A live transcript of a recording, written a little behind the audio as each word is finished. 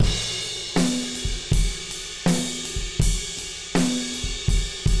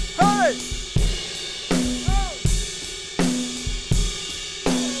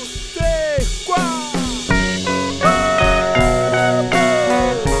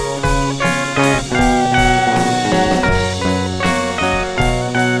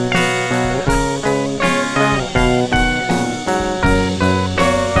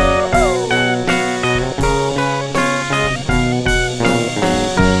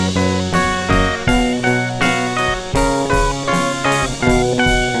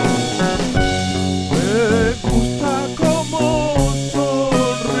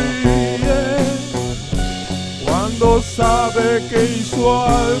sabe que hizo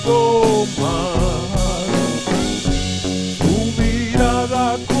algo mal. Su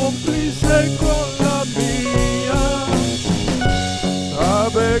mirada cómplice con la mía,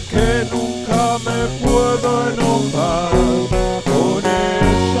 sabe que nunca me puedo enojar con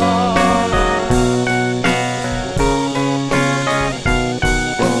ella.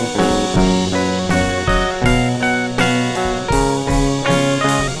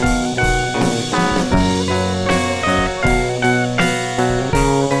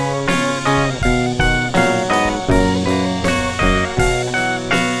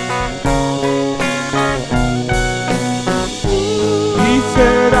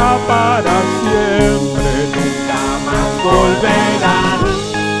 Será para siempre, nunca más volverán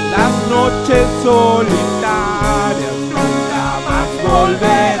las noches solitarias, nunca más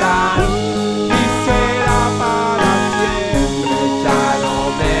volverán. Y será para siempre, ya no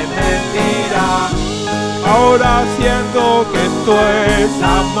me mentirá. Ahora siento que esto es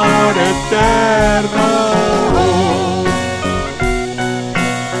amor eterno.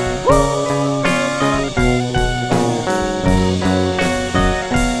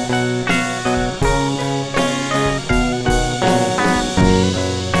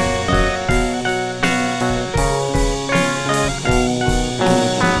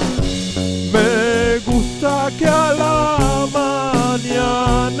 Que a la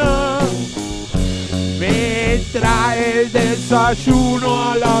mañana me trae el desayuno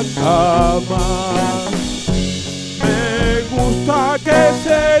a la cama. Me gusta que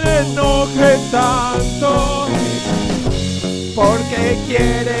se enoje tanto, porque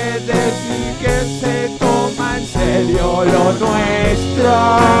quiere decir que se toma en serio lo nuestro.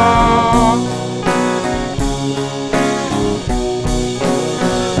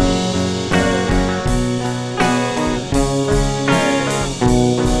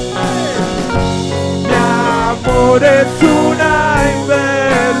 Es una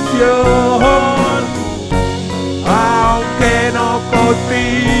inversión, aunque no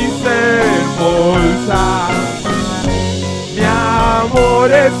cotice en bolsa. Mi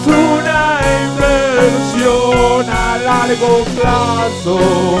amor es una inversión a largo plazo.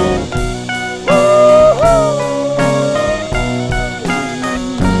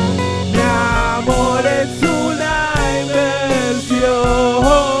 Mi amor es una inversión,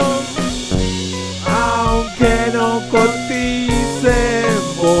 aunque no cotice en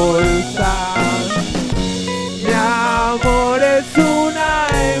bolsa. Mi amor es una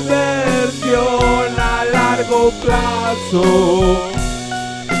inversión a largo plazo.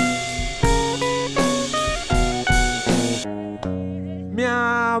 Mi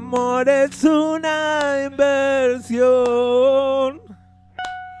amor es una inversión,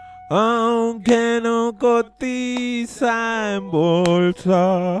 aunque no cotiza en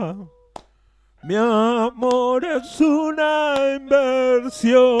bolsa. Mi amor es una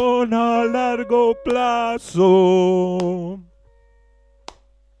inversión a largo plazo.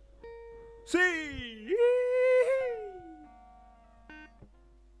 Sí.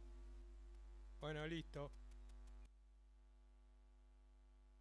 Bueno, listo.